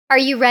Are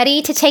you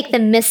ready to take the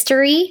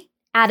mystery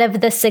out of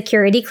the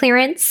security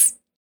clearance?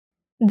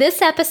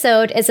 This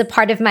episode is a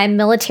part of my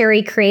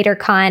Military Creator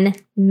Con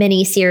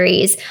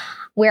mini-series,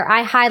 where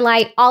I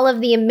highlight all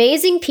of the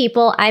amazing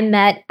people I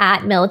met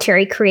at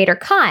Military Creator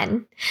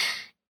Con.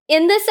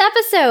 In this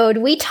episode,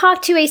 we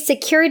talk to a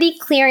security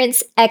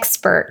clearance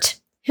expert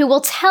who will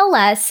tell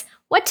us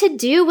what to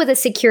do with a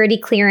security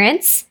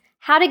clearance,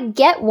 how to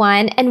get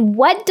one, and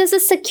what does a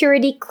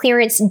security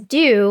clearance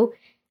do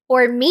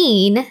or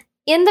mean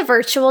in the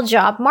virtual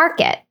job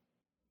market.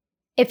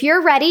 If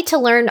you're ready to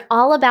learn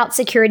all about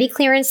security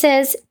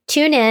clearances,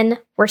 tune in.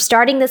 We're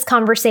starting this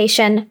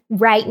conversation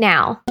right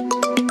now.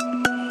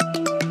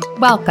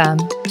 Welcome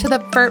to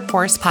the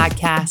VirtForce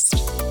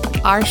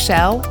podcast. Our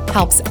show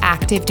helps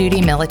active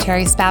duty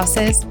military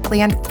spouses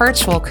land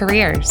virtual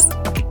careers.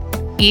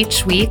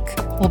 Each week,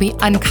 we'll be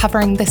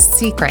uncovering the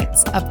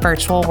secrets of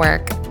virtual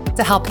work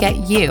to help get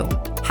you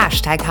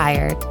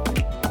 #hired.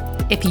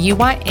 If you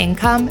want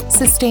income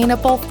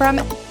sustainable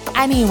from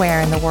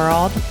anywhere in the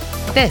world,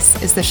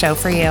 this is the show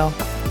for you.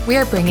 We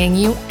are bringing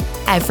you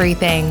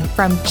everything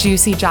from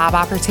juicy job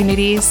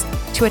opportunities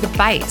to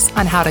advice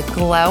on how to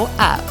glow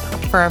up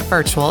for a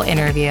virtual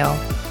interview.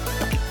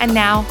 And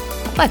now,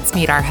 let's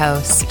meet our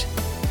host.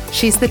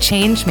 She's the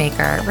change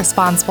maker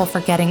responsible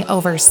for getting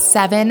over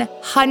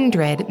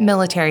 700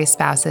 military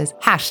spouses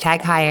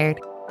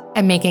 #hired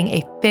and making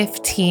a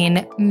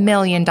 $15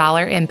 million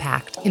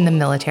impact in the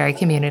military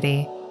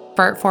community.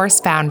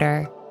 VirtForce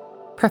founder,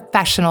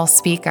 professional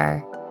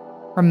speaker,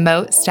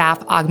 remote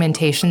staff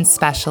augmentation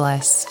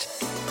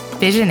specialist,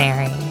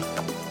 visionary.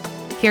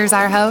 Here's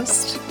our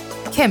host,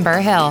 Kimber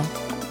Hill.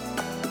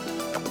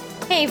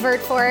 Hey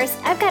VirtForce,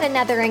 I've got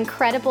another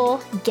incredible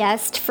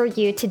guest for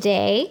you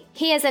today.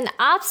 He is an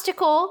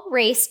obstacle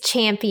race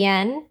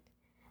champion.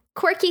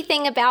 Quirky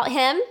thing about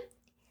him,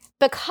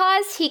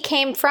 because he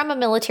came from a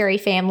military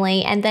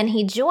family and then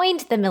he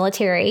joined the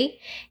military,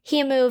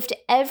 he moved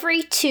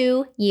every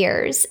 2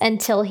 years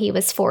until he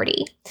was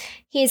 40.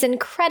 He's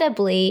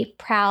incredibly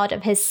proud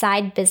of his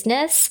side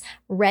business,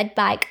 Red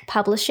Bike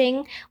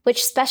Publishing,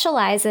 which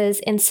specializes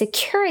in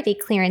security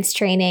clearance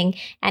training,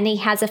 and he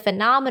has a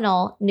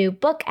phenomenal new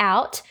book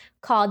out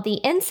called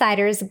The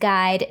Insider's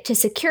Guide to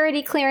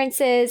Security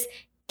Clearances.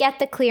 Get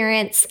the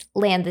clearance,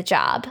 land the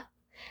job.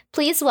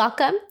 Please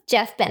welcome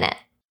Jeff Bennett.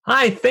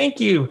 Hi, thank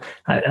you.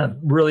 I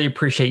really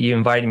appreciate you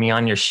inviting me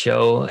on your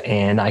show,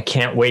 and I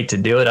can't wait to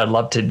do it. I'd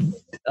love to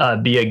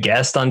be a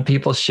guest on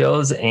people's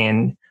shows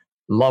and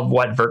love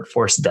what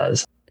VirtForce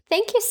does.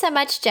 Thank you so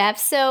much, Jeff.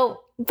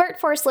 So,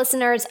 VirtForce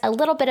listeners, a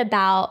little bit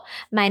about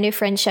my new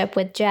friendship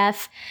with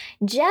Jeff.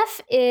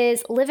 Jeff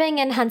is living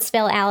in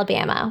Huntsville,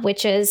 Alabama,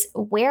 which is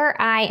where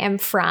I am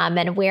from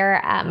and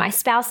where my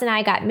spouse and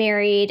I got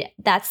married.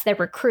 That's the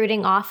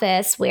recruiting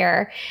office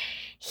where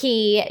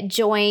he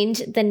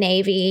joined the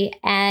Navy,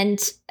 and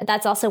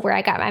that's also where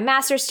I got my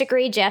master's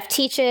degree. Jeff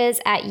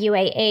teaches at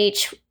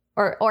UAH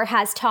or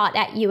has taught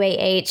at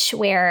UAH,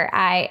 where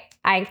I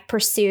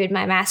pursued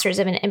my master's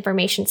in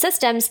information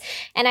systems.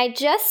 And I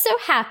just so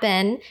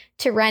happened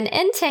to run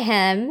into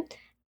him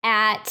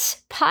at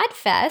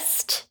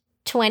PodFest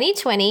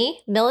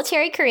 2020,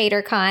 Military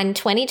Creator Con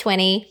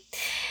 2020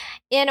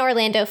 in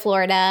Orlando,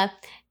 Florida.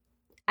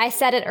 I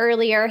said it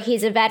earlier,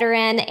 he's a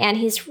veteran and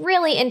he's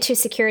really into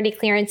security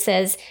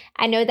clearances.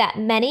 I know that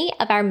many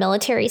of our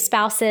military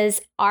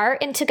spouses are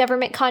into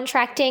government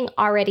contracting,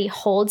 already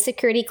hold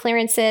security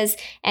clearances.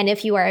 And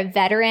if you are a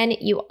veteran,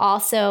 you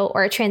also,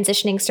 or a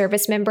transitioning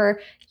service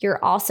member,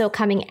 you're also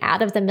coming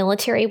out of the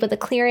military with a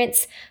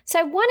clearance.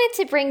 So I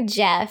wanted to bring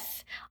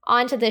Jeff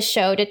onto this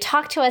show to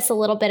talk to us a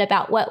little bit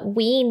about what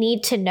we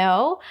need to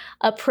know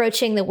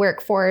approaching the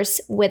workforce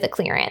with a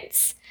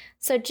clearance.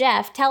 So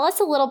Jeff, tell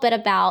us a little bit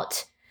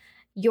about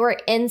your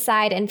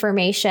inside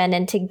information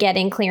into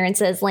getting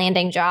clearances,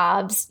 landing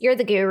jobs. You're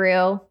the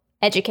guru.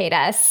 Educate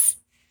us.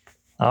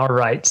 All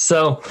right.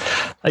 So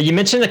you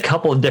mentioned a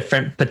couple of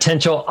different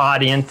potential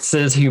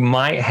audiences who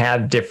might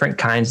have different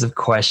kinds of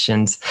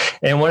questions.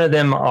 And one of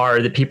them are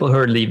the people who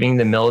are leaving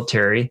the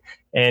military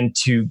and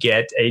to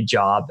get a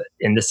job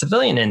in the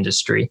civilian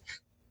industry.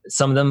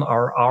 Some of them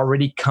are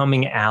already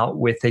coming out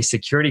with a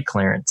security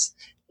clearance.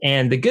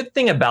 And the good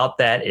thing about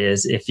that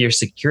is if your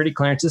security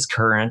clearance is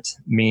current,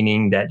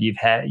 meaning that you've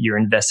had your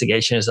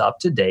investigation is up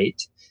to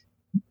date,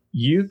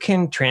 you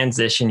can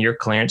transition your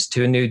clearance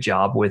to a new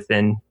job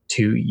within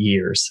 2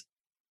 years.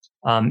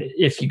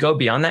 If you go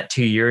beyond that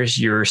 2 years,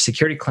 your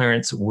security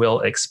clearance will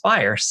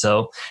expire.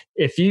 So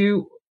if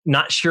you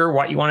not sure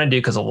what you want to do,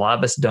 because a lot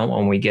of us don't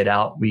when we get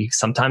out, we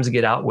sometimes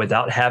get out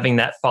without having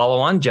that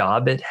follow-on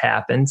job. It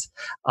happens.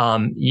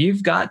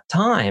 You've got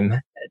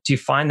time to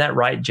find that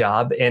right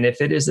job. And if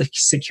it is a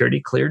security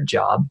cleared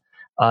job,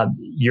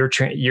 your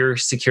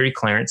security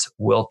clearance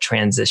will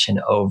transition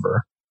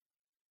over.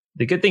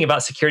 The good thing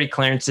about security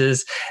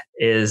clearances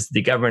is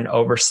the government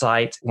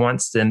oversight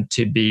wants them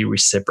to be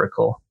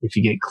reciprocal. If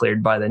you get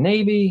cleared by the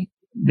Navy,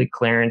 the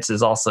clearance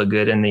is also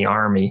good in the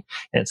Army.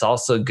 And it's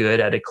also good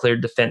at a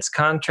cleared defense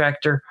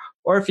contractor,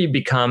 or if you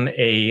become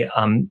a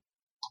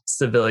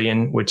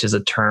civilian, which is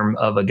a term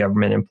of a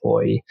government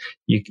employee.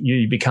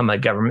 You become a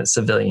government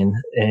civilian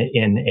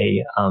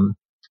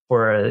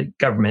for a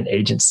government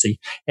agency.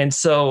 And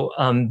so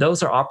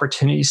those are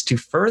opportunities to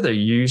further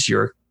use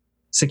your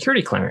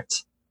security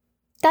clearance.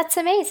 That's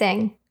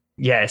amazing.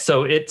 Yeah,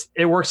 so it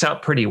works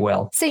out pretty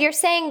well. So you're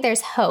saying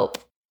there's hope.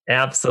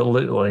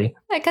 Absolutely.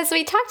 Because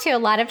we talk to a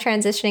lot of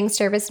transitioning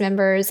service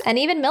members and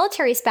even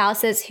military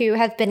spouses who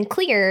have been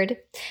cleared,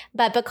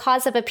 but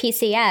because of a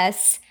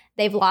PCS,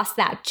 they've lost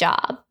that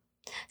job.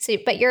 So,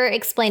 but you're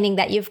explaining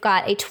that you've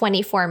got a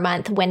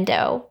 24-month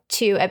window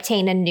to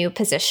obtain a new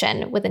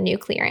position with a new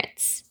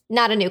clearance.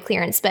 Not a new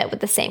clearance, but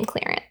with the same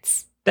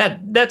clearance.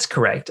 That's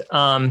correct.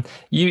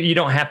 You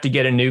don't have to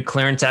get a new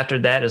clearance after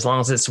that, as long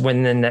as it's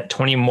within that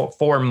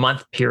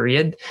 24-month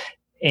period.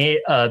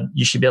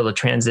 You should be able to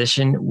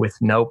transition with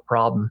no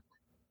problem.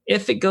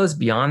 If it goes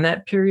beyond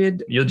that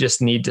period, you'll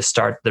just need to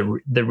start the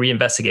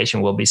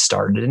reinvestigation will be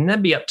started, and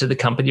that'd be up to the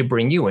company to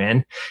bring you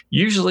in.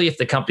 Usually, if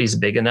the company's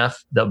big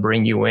enough, they'll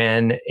bring you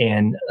in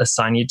and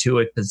assign you to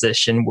a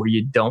position where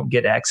you don't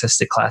get access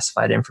to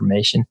classified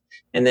information,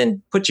 and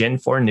then put you in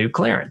for a new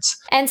clearance.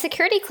 And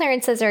security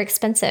clearances are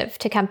expensive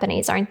to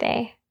companies, aren't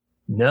they?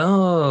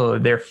 No,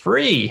 they're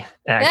free,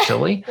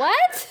 actually.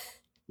 What?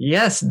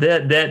 Yes,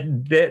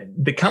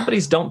 the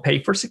companies don't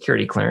pay for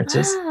security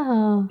clearances.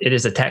 Oh. It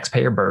is a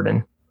taxpayer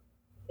burden.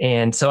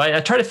 And so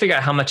I try to figure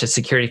out how much a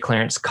security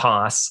clearance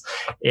costs.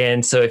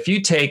 And so if you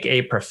take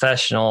a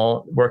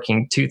professional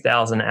working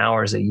 2,000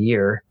 hours a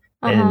year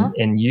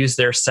and use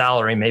their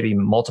salary, maybe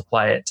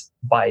multiply it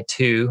by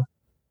 2,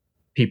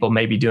 people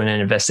may be doing an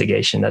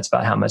investigation. That's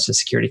about how much the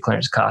security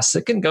clearance costs.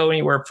 It can go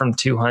anywhere from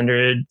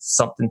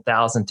 200-something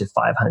thousand to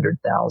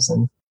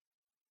 500,000.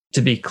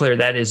 To be clear,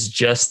 that is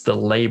just the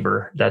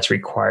labor that's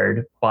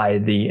required by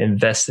the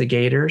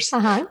investigators.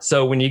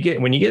 So when you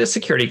get a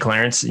security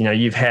clearance,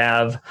 you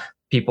have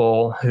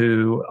people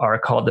who are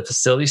called the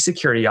facility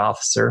security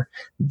officer.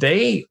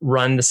 They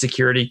run the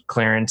security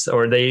clearance,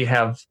 or they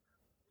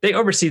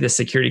oversee the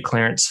security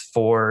clearance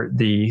for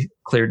the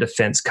clear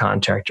defense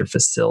contractor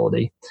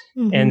facility.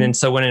 And then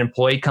so when an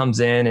employee comes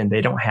in and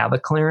they don't have a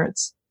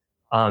clearance,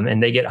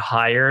 and they get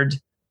hired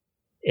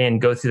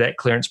and go through that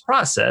clearance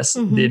process,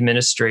 the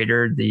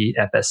administrator, the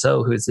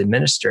FSO, who is the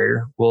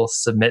administrator, will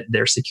submit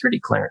their security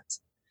clearance.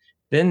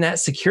 Then that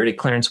security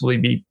clearance will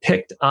be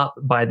picked up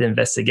by the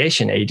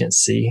investigation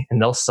agency,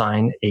 and they'll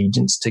assign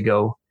agents to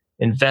go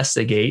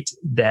investigate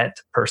that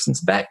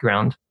person's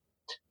background.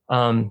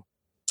 And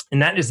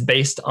that is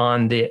based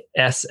on the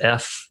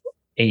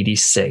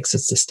SF-86.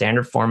 It's the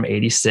standard form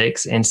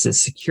 86, and it's a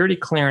security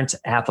clearance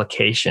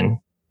application.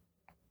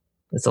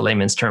 That's a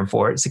layman's term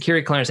for it.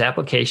 Security clearance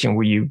application,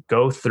 where you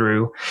go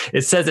through,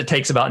 it says it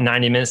takes about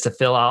 90 minutes to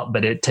fill out,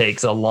 but it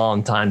takes a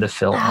long time to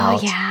fill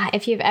out. Oh yeah.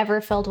 If you've ever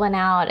filled one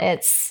out,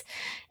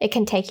 it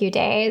can take you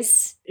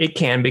days. It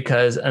can,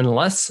 because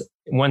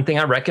one thing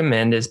I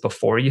recommend is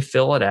before you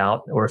fill it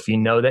out, or if you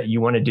know that you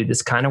want to do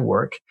this kind of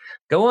work,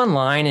 go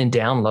online and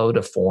download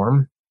a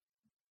form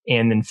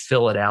and then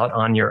fill it out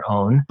on your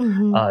own.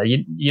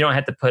 You don't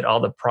have to put all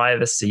the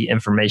privacy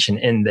information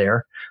in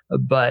there,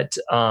 but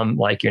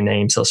like your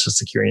name, social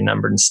security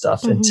number and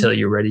stuff until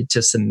you're ready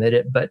to submit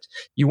it. But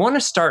you want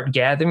to start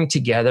gathering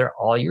together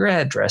all your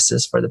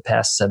addresses for the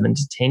past 7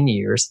 to 10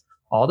 years,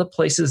 all the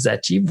places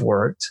that you've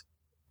worked,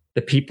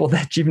 the people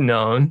that you've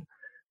known.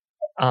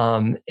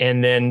 And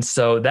then,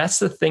 so that's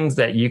the things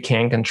that you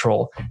can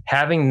control.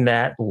 Having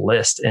that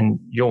list, and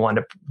you'll want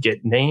to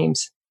get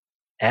names,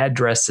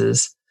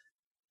 addresses,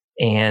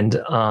 and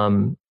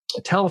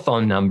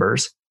telephone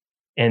numbers.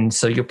 And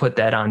so you put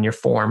that on your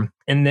form.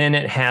 And then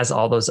it has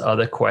all those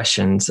other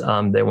questions.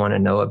 They want to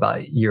know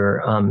about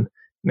your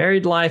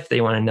married life. They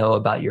want to know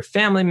about your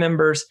family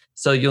members.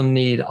 So you'll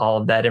need all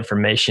of that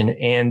information,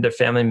 and the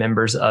family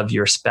members of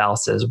your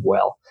spouse as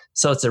well.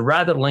 So it's a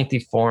rather lengthy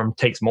form,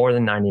 takes more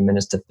than 90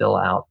 minutes to fill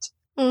out.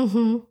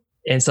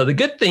 And so the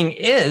good thing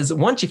is,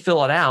 once you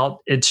fill it out,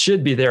 it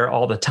should be there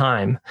all the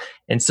time.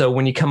 And so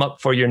when you come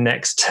up for your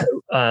next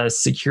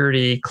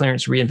security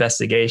clearance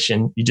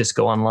reinvestigation, you just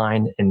go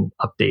online and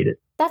update it.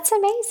 That's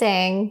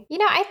amazing.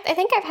 I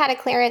think I've had a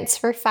clearance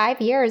for 5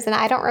 years, and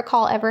I don't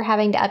recall ever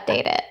having to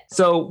update it.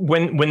 So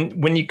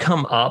when you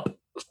come up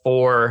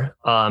for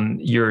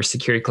your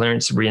security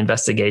clearance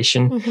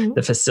reinvestigation,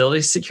 the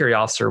facility security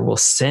officer will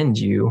send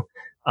you,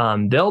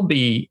 they'll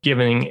be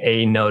giving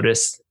a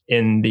notice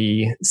in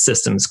the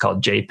systems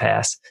called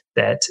JPass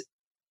that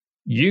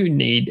you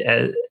need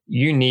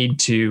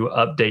to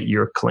update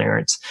your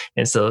clearance.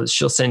 And so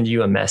she'll send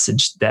you a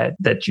message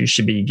that you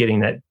should be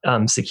getting that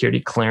security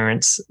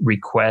clearance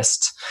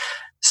request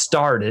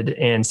started.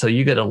 And so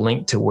you get a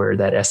link to where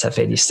that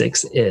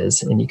SF-86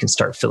 is, and you can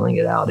start filling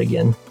it out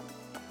again.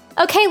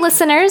 Okay,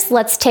 listeners,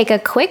 let's take a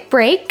quick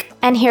break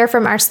and hear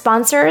from our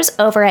sponsors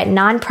over at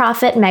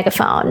Nonprofit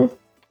Megaphone.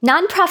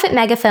 Nonprofit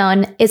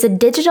Megaphone is a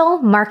digital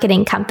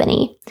marketing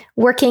company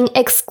working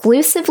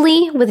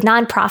exclusively with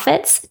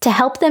nonprofits to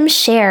help them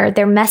share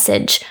their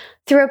message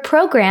through a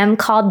program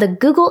called the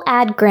Google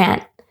Ad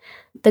Grant.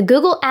 The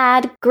Google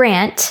Ad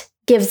Grant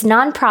gives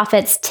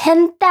nonprofits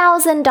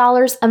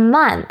 $10,000 a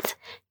month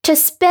to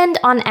spend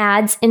on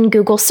ads in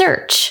Google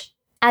search.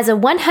 As a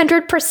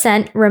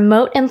 100%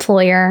 remote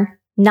employer,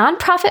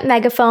 Nonprofit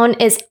Megaphone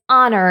is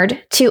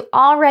honored to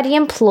already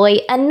employ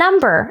a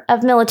number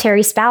of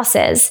military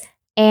spouses,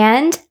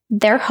 and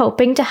they're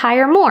hoping to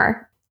hire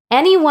more.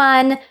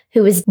 Anyone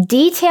who is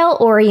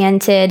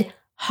detail-oriented,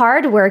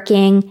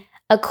 hardworking,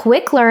 a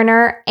quick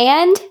learner,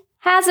 and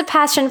has a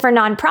passion for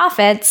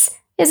nonprofits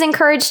is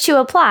encouraged to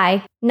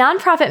apply.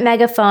 Nonprofit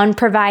Megaphone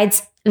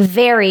provides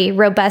very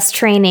robust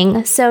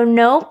training, so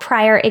no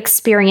prior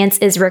experience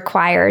is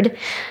required.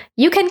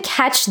 You can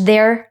catch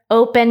their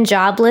open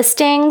job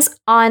listings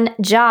on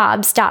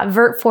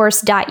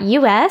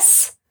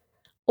jobs.vertforce.us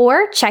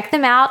or check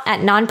them out at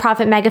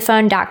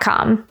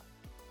nonprofitmegaphone.com.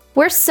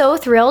 We're so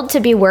thrilled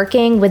to be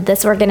working with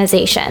this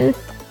organization.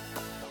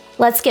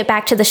 Let's get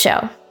back to the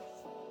show.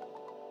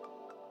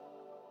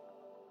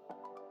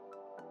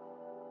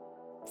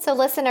 So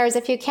listeners,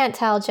 if you can't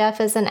tell, Jeff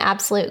is an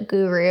absolute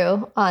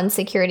guru on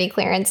security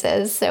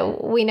clearances.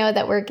 So we know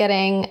that we're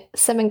getting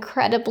some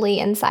incredibly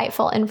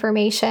insightful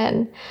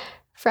information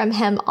from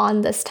him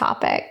on this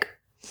topic.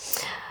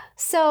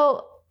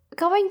 So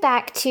going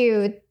back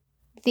to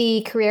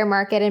the career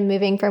market and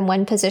moving from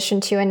one position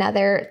to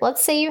another,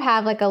 let's say you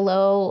have like a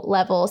low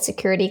level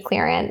security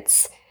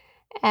clearance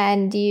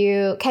and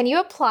can you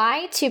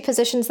apply to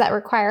positions that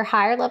require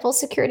higher level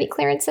security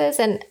clearances?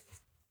 And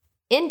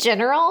in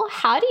general,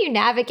 how do you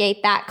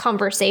navigate that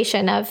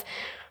conversation of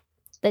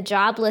the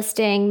job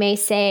listing may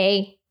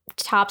say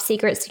top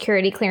secret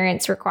security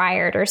clearance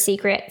required or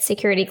secret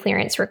security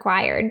clearance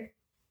required?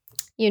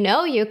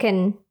 You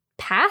can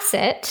pass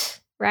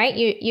it, right?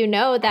 You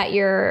know that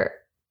your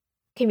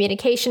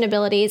communication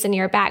abilities and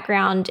your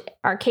background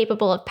are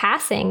capable of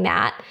passing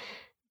that,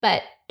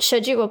 but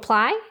should you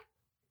apply?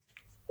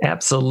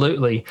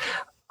 Absolutely.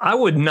 I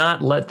would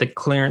not let the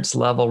clearance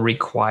level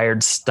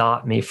required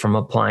stop me from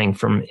applying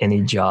from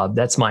any job.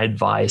 That's my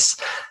advice.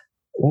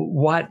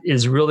 What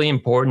is really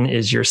important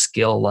is your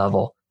skill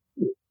level.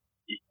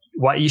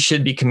 What you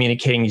should be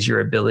communicating is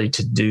your ability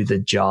to do the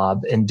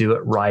job and do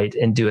it right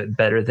and do it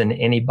better than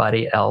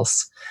anybody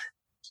else.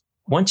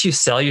 Once you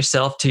sell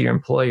yourself to your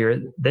employer,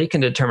 they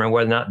can determine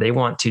whether or not they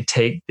want to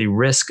take the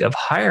risk of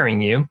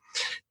hiring you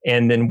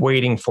and then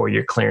waiting for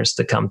your clearance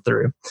to come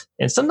through.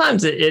 And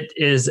sometimes it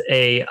is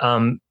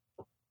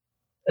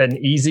an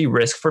easy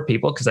risk for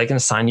people because they can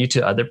assign you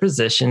to other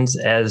positions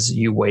as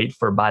you wait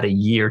for about a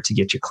year to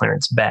get your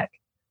clearance back.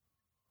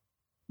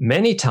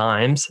 Many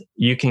times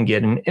you can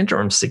get an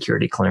interim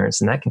security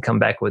clearance and that can come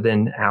back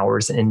within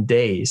hours and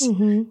days.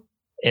 Mm-hmm.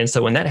 And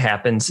so when that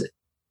happens,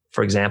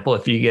 for example,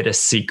 if you get a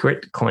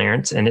secret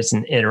clearance and it's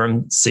an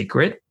interim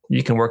secret,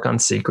 you can work on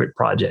secret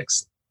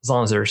projects as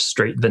long as they're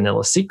straight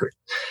vanilla secret.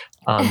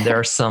 There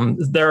are some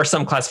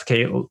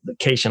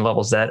classification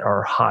levels that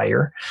are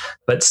higher,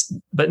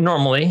 but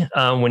normally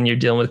when you're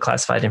dealing with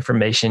classified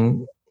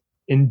information,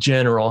 in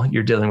general,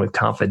 you're dealing with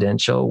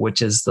confidential,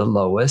 which is the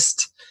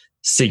lowest,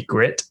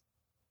 secret,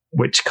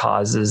 which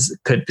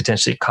could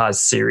potentially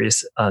cause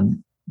serious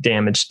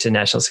damage to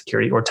national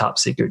security, or top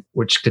secret,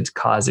 which could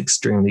cause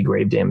extremely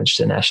grave damage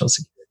to national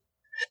security.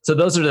 So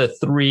those are the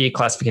three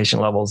classification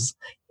levels.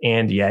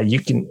 And yeah, you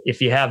can,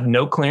 if you have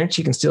no clearance,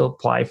 you can still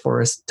apply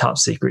for a top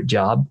secret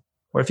job.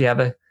 Or if you have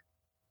a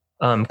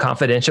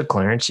confidential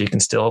clearance, you can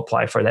still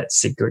apply for that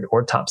secret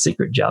or top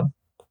secret job.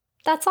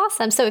 That's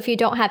awesome. So if you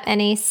don't have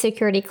any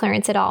security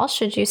clearance at all,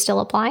 should you still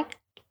apply?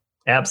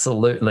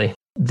 Absolutely.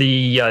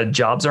 The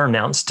jobs are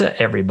announced to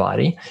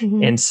everybody.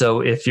 Mm-hmm. And so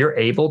if you're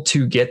able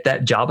to get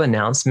that job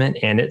announcement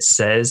and it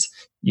says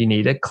you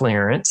need a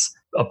clearance,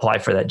 apply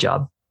for that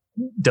job.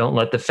 Don't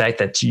let the fact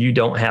that you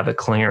don't have a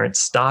clearance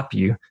stop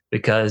you,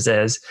 because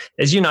as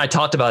you and I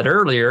talked about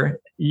earlier,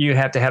 you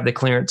have to have the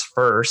clearance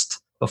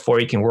first before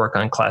you can work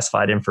on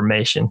classified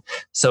information.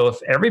 So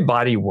if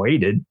everybody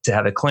waited to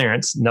have a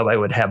clearance, nobody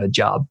would have a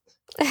job.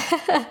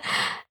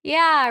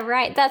 Yeah,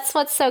 right. That's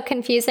what's so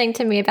confusing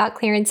to me about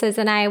clearances.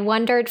 And I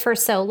wondered for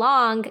so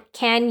long,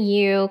 can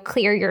you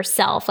clear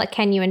yourself? Like,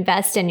 can you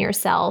invest in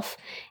yourself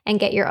and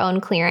get your own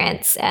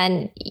clearance?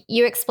 And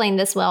you explained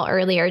this well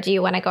earlier. Do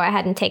you want to go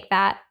ahead and take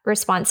that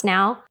response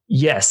now?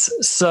 Yes.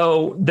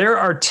 So there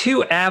are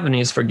two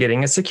avenues for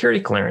getting a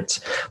security clearance.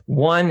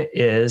 One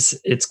is,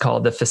 it's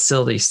called the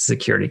facility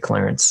security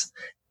clearance.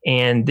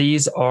 And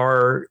these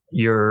are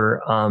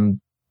your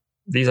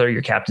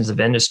captains of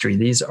industry.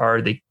 These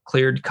are the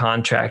cleared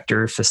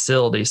contractor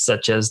facilities,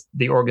 such as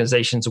the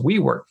organizations we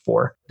work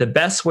for. The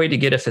best way to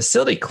get a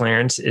facility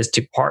clearance is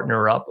to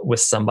partner up with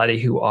somebody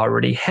who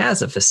already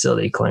has a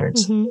facility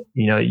clearance. Mm-hmm.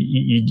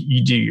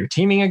 You do your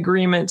teaming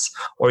agreements,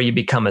 or you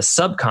become a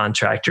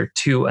subcontractor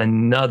to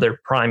another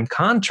prime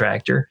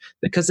contractor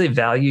because they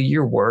value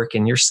your work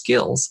and your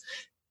skills.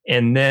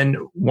 And then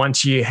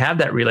once you have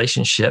that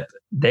relationship,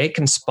 they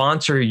can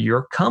sponsor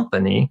your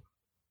company.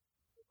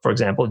 For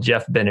example,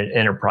 Jeff Bennett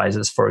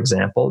Enterprises, for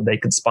example, they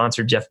could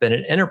sponsor Jeff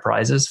Bennett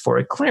Enterprises for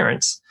a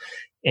clearance.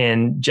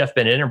 And Jeff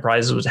Bennett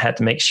Enterprises had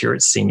to make sure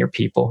its senior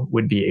people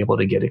would be able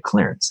to get a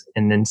clearance.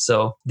 And then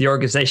so the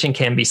organization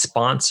can be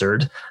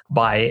sponsored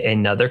by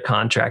another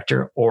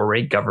contractor or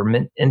a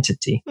government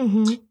entity.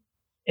 Mm-hmm.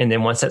 And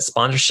then once that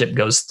sponsorship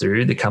goes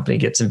through, the company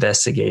gets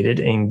investigated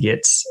and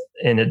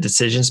a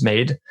decision's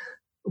made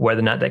whether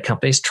or not that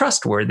company is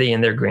trustworthy,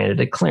 and they're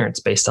granted a clearance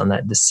based on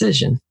that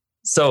decision.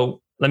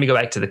 So let me go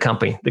back to the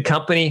company. The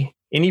company,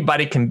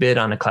 anybody can bid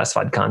on a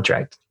classified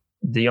contract.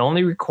 The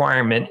only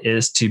requirement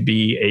is to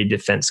be a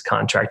defense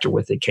contractor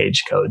with a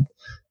CAGE code.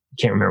 I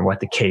can't remember what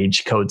the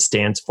CAGE code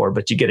stands for,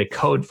 but you get a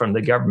code from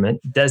the government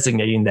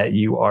designating that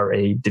you are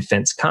a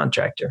defense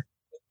contractor.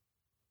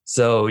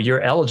 So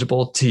you're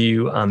eligible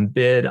to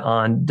bid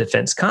on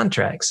defense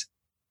contracts.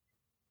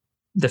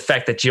 The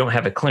fact that you don't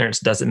have a clearance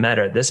doesn't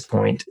matter at this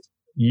point.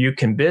 You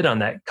can bid on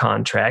that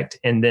contract,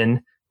 and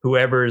then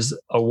whoever's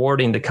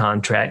awarding the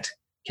contract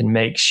can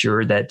make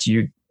sure that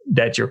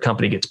your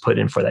company gets put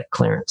in for that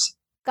clearance.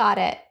 Got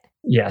it.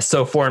 Yeah.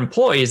 So for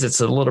employees, it's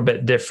a little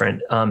bit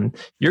different.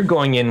 You're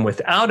going in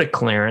without a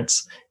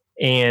clearance,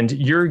 and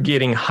you're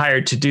getting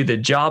hired to do the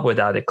job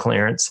without a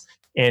clearance,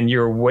 and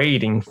you're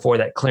waiting for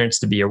that clearance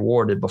to be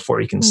awarded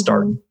before you can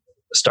start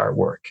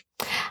work.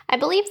 I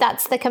believe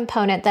that's the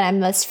component that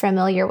I'm most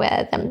familiar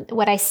with. And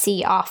what I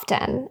see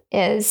often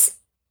is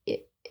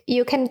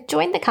you can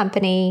join the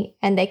company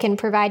and they can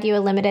provide you a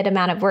limited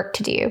amount of work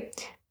to do,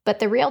 but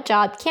the real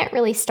job can't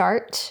really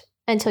start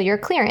until your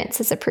clearance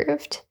is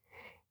approved.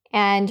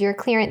 And your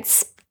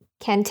clearance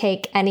can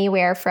take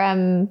anywhere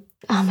from,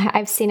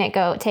 I've seen it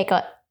take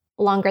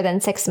longer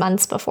than 6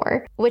 months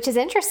before, which is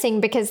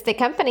interesting because the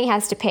company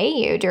has to pay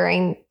you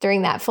during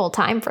that full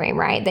time frame,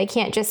 right? They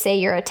can't just say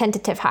you're a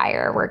tentative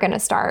hire. We're going to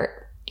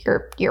start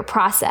your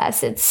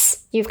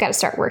process. You've got to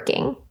start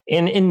working.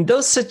 And in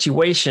those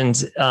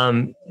situations,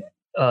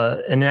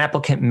 an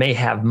applicant may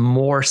have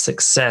more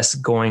success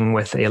going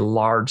with a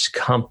large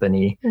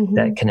company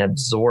that can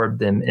absorb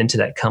them into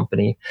that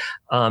company.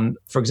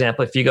 For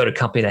example, if you go to a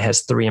company that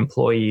has 3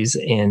 employees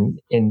and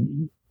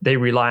they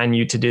rely on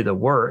you to do the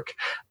work,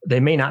 they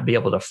may not be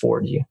able to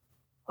afford you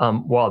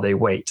while they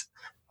wait.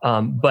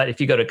 But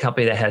if you go to a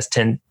company that has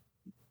 10,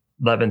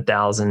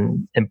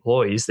 11,000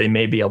 employees, they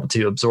may be able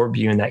to absorb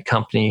you in that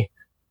company,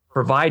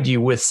 provide you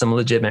with some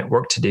legitimate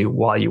work to do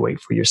while you wait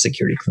for your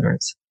security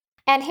clearance.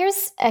 And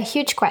here's a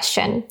huge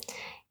question.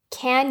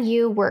 Can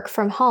you work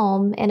from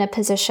home in a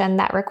position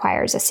that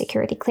requires a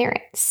security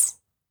clearance?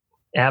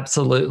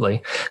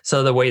 Absolutely.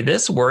 So the way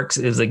this works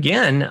is,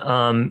 again,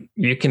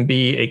 you can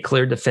be a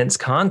cleared defense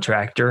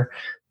contractor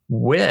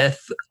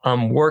with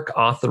work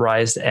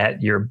authorized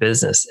at your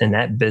business, and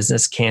that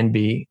business can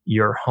be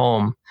your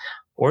home.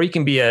 Or you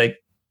can be a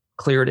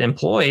cleared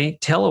employee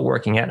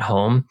teleworking at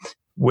home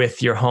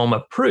with your home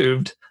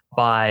approved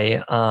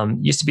by,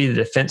 used to be the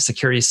Defense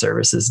Security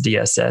Services,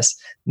 DSS.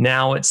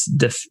 Now it's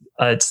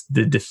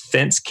the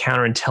Defense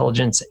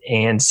Counterintelligence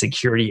and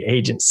Security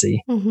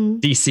Agency,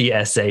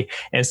 DCSA.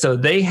 And so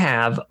they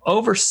have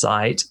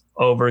oversight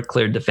over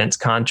cleared defense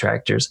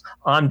contractors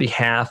on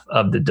behalf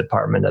of the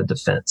Department of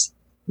Defense.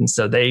 And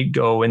so they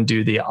go and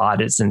do the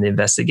audits and the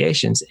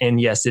investigations.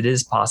 And yes, it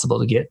is possible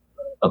to get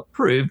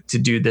approved to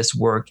do this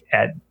work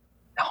at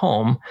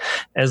home,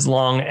 as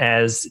long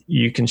as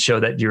you can show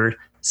that you're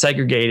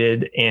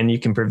segregated and you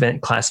can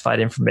prevent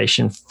classified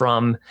information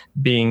from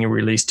being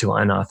released to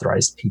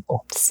unauthorized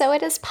people. So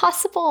it is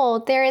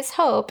possible. There is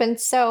hope. And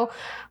so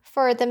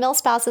for the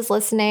milspouses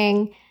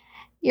listening,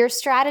 your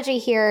strategy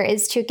here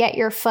is to get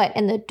your foot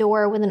in the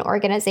door with an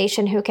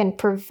organization who can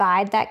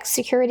provide that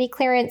security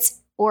clearance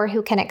or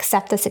who can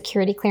accept the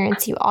security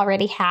clearance you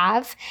already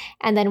have,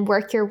 and then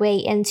work your way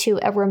into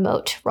a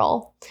remote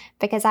role.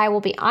 Because I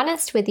will be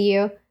honest with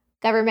you,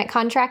 government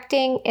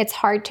contracting, it's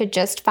hard to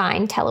just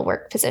find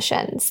telework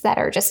positions that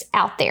are just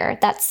out there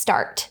that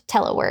start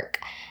telework.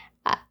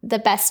 The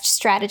best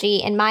strategy,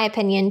 in my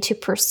opinion, to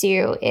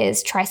pursue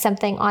is try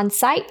something on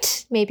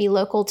site, maybe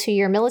local to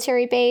your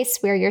military base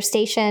where you're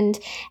stationed,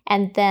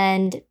 and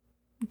then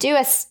do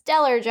a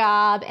stellar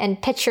job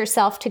and pitch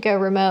yourself to go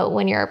remote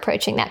when you're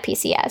approaching that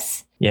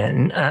PCS. Yeah,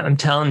 and I'm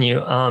telling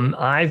you,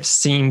 I've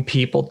seen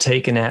people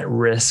taking that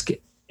risk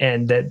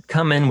and that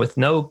come in with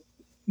no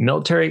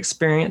military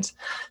experience,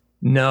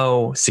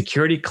 no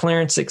security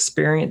clearance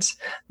experience,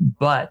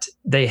 but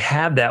they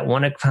have that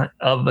one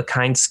of a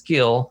kind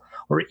skill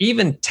or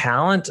even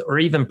talent or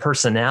even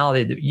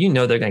personality that you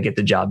know they're going to get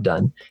the job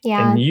done.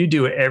 Yeah. And you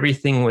do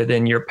everything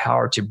within your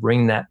power to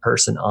bring that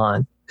person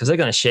on, because they're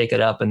going to shake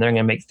it up and they're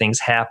going to make things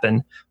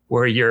happen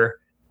where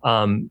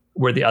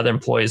where the other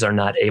employees are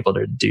not able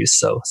to do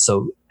so.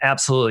 So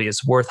absolutely,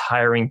 it's worth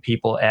hiring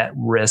people at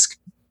risk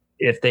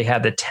if they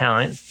have the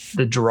talent,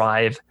 the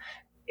drive,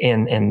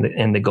 and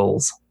the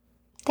goals.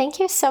 Thank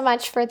you so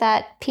much for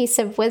that piece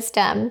of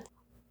wisdom.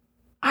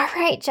 All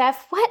right,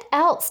 Jeff, what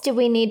else do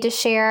we need to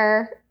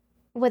share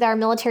with our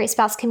military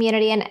spouse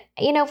community? And,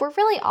 we're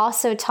really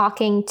also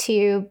talking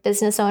to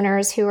business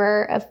owners who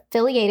are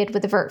affiliated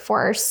with the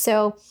VirtForce.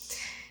 So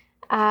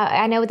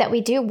I know that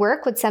we do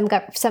work with some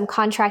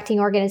contracting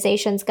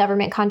organizations,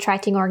 government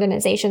contracting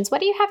organizations. What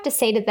do you have to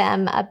say to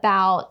them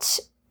about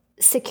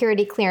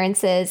security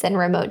clearances and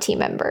remote team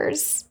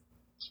members?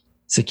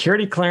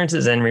 Security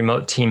clearances and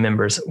remote team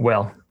members.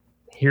 Well,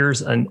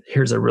 here's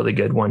a really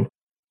good one.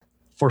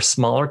 For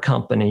smaller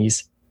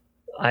companies,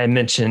 I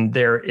mentioned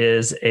there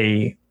is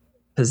a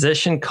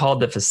position called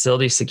the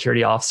Facility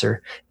Security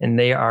Officer, and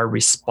they are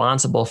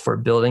responsible for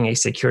building a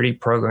security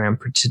program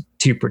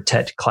to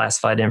protect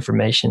classified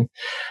information.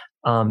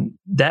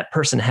 That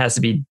person has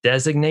to be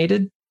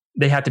designated.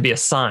 They have to be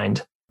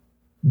assigned.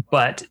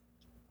 But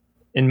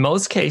in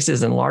most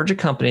cases, in larger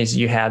companies,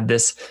 you have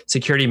this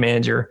security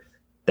manager.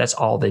 That's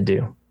all they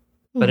do.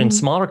 Mm-hmm. But in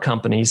smaller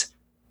companies,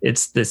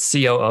 it's the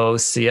COO,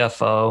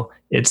 CFO,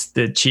 it's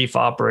the chief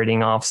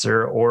operating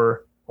officer,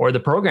 or the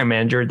program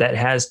manager that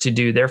has to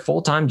do their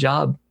full-time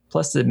job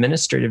plus the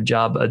administrative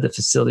job of the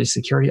facility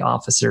security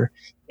officer.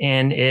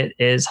 And it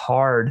is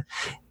hard.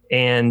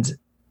 And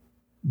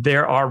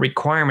there are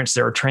requirements,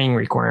 there are training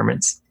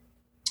requirements.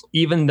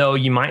 Even though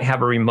you might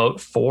have a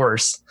remote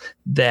force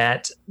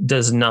that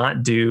does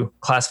not do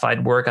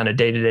classified work on a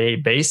day-to-day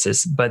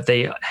basis, but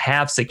they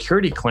have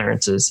security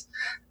clearances,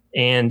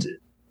 and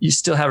you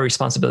still have a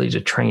responsibility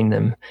to train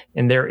them.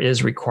 And there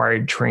is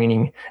required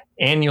training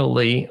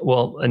annually.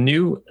 Well, a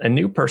new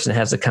person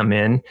has to come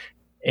in,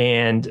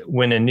 and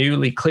when a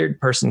newly cleared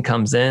person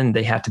comes in,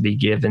 they have to be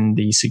given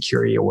the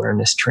security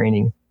awareness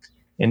training.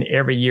 And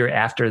every year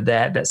after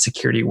that, that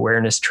security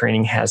awareness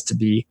training has to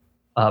be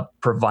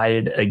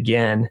provided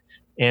again.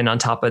 And on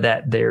top of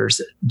that, there's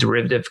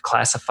derivative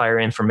classifier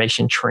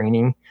information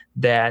training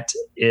that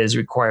is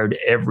required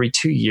every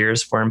 2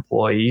 years for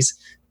employees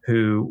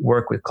who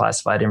work with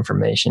classified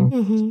information.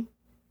 Mm-hmm.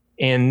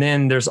 And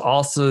then there's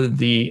also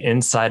the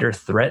insider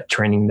threat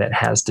training that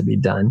has to be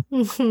done.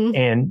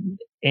 Mm-hmm.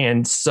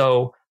 And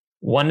so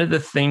one of the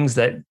things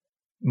that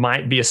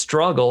might be a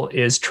struggle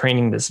is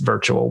training this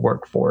virtual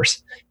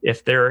workforce.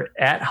 If they're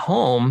at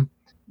home,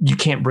 you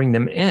can't bring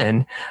them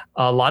in.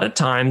 A lot of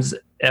times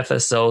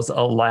FSOs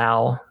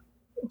allow,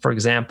 for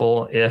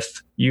example,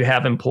 if you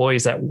have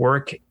employees that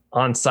work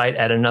on site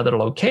at another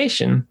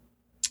location,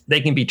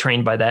 they can be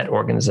trained by that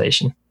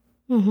organization.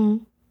 Mm-hmm.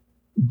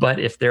 But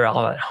if they're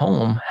all at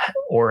home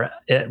or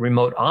at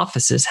remote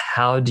offices,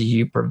 how do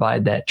you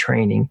provide that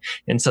training?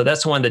 And so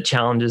that's one of the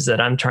challenges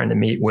that I'm trying to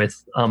meet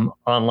with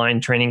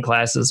online training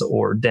classes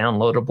or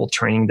downloadable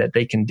training that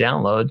they can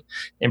download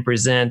and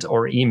present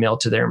or email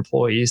to their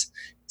employees.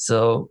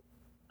 So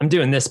I'm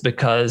doing this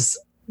because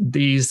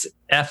these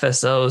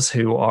FSOs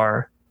who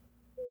are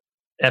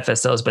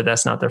FSOs, but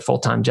that's not their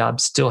full-time job,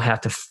 still have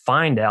to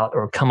find out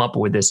or come up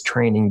with this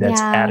training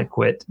that's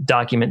adequate,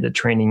 document the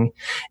training,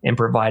 and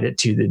provide it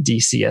to the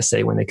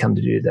DCSA when they come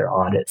to do their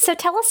audit. So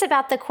tell us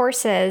about the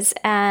courses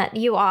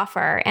you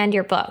offer and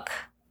your book.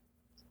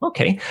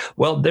 Okay.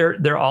 Well,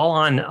 they're all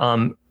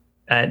on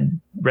at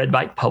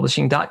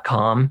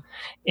redbikepublishing.com.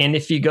 And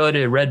if you go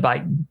to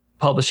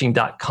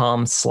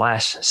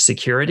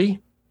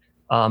redbikepublishing.com/security,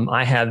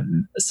 I have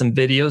some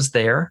videos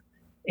there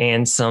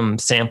and some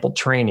sample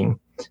training.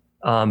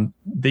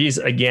 These,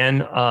 again,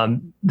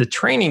 the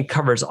training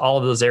covers all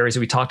of those areas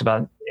we talked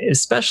about,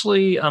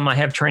 especially I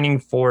have training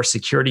for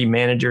security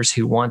managers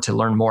who want to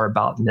learn more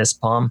about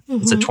NISPOM.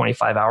 Mm-hmm. It's a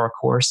 25-hour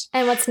course.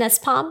 And what's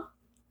NISPOM?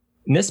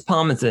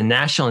 NISPOM is the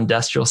National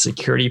Industrial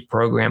Security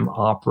Program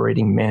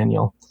Operating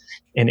Manual.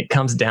 And it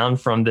comes down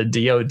from the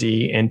DoD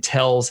and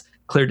tells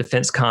clear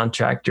defense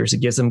contractors,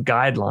 it gives them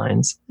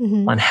guidelines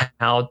on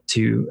how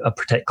to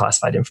protect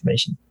classified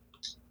information.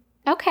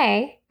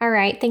 Okay. All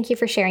right. Thank you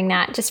for sharing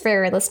that, just for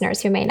your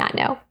listeners who may not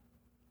know.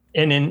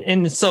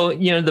 And so,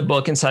 the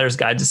book Insider's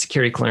Guide to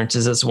Security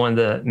Clearances is one of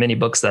the many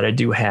books that I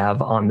do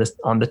have on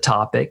the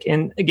topic.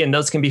 And again,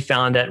 those can be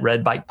found at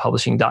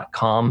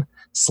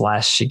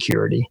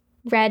redbikepublishing.com/security.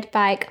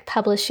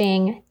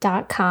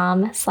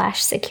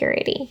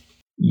 redbikepublishing.com/security.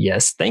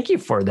 Yes. Thank you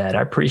for that.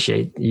 I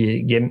appreciate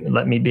you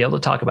let me be able to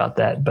talk about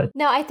that. But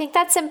no, I think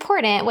that's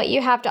important. What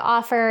you have to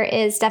offer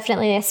is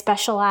definitely a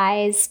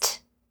specialized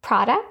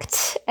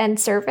product and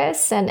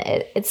service, and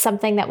it's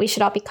something that we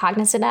should all be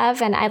cognizant of.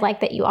 And I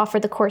like that you offer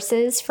the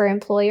courses for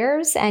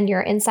employers and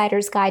your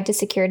Insider's Guide to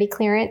Security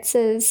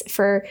Clearances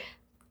for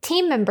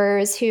team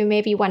members who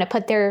maybe want to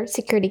put their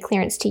security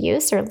clearance to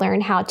use or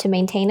learn how to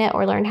maintain it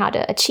or learn how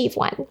to achieve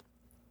one.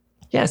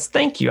 Yes,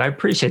 thank you. I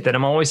appreciate that.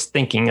 I'm always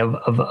thinking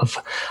of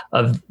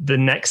the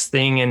next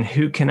thing and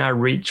who can I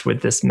reach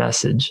with this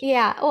message.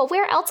 Yeah. Well,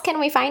 where else can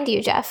we find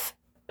you, Jeff?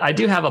 I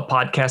do have a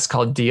podcast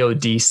called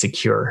DoD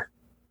Secure.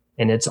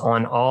 And it's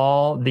on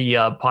all the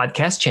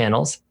podcast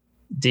channels,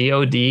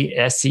 DoD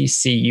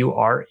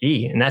SECURE.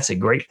 And that's a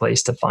great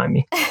place to find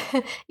me.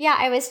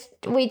 Yeah,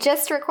 we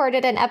just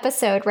recorded an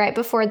episode right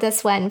before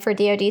this one for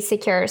DoD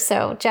Secure.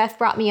 So Jeff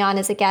brought me on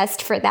as a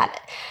guest for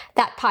that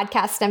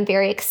podcast. I'm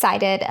very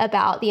excited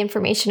about the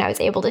information I was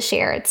able to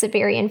share. It's a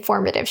very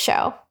informative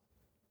show.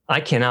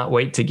 I cannot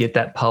wait to get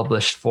that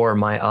published for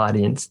my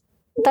audience.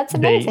 That's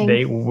amazing.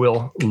 They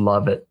will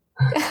love it.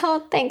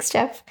 Oh, thanks,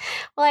 Jeff.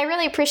 Well, I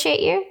really appreciate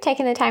you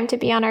taking the time to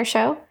be on our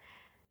show.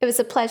 It was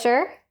a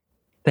pleasure.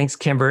 Thanks,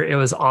 Kimber. It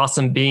was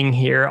awesome being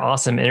here,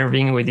 awesome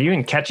interviewing with you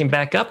and catching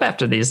back up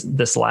after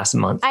this last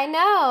month. I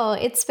know.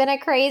 It's been a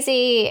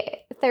crazy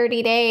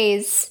 30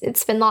 days.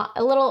 It's been a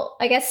little,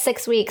 I guess,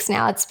 6 weeks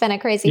now. It's been a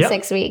crazy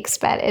 6 weeks,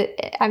 but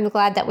I'm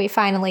glad that we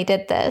finally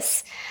did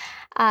this.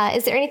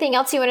 Is there anything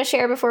else you want to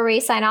share before we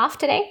sign off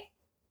today?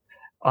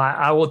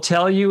 I will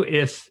tell you,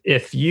 if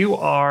you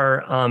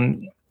are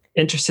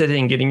interested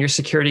in getting your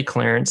security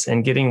clearance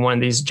and getting one of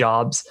these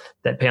jobs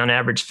that pay on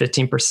average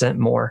 15%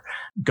 more,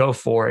 go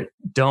for it.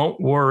 Don't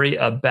worry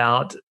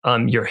about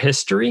your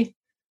history.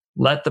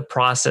 Let the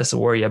process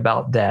worry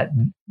about that.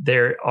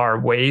 There are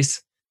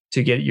ways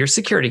to get your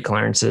security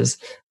clearances,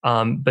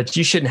 but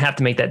you shouldn't have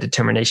to make that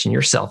determination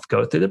yourself.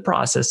 Go through the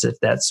process if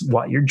that's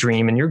what your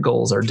dream and your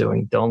goals are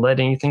doing. Don't let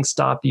anything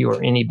stop you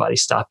or anybody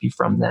stop you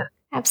from that.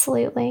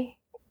 Absolutely.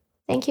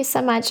 Thank you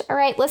so much. All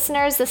right,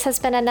 listeners, this has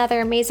been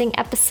another amazing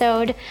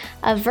episode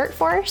of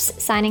VertForce.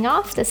 Signing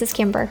off, this is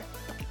Kimber.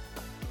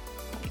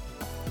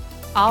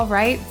 All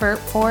right,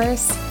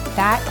 VertForce,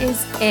 that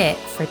is it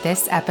for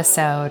this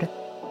episode.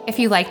 If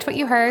you liked what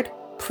you heard,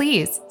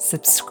 please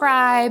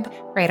subscribe,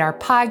 rate our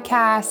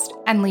podcast,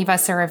 and leave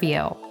us a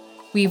review.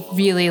 We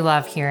really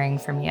love hearing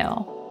from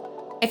you.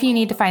 If you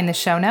need to find the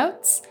show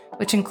notes,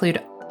 which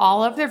include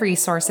all of the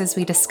resources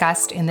we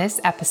discussed in this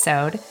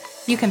episode,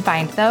 you can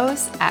find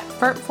those at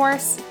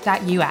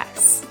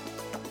vertforce.us.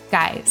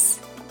 Guys,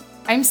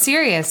 I'm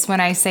serious when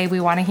I say we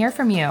want to hear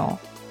from you.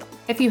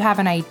 If you have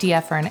an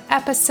idea for an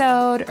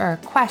episode or a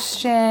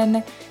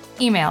question,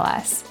 email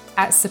us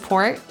at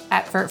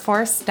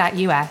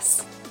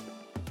support@vertforce.us.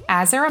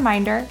 As a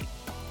reminder,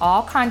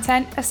 all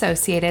content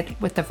associated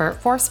with the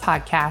VertForce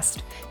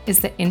podcast is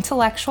the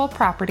intellectual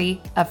property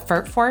of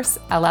VertForce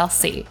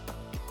LLC.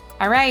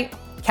 All right,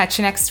 catch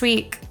you next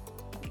week.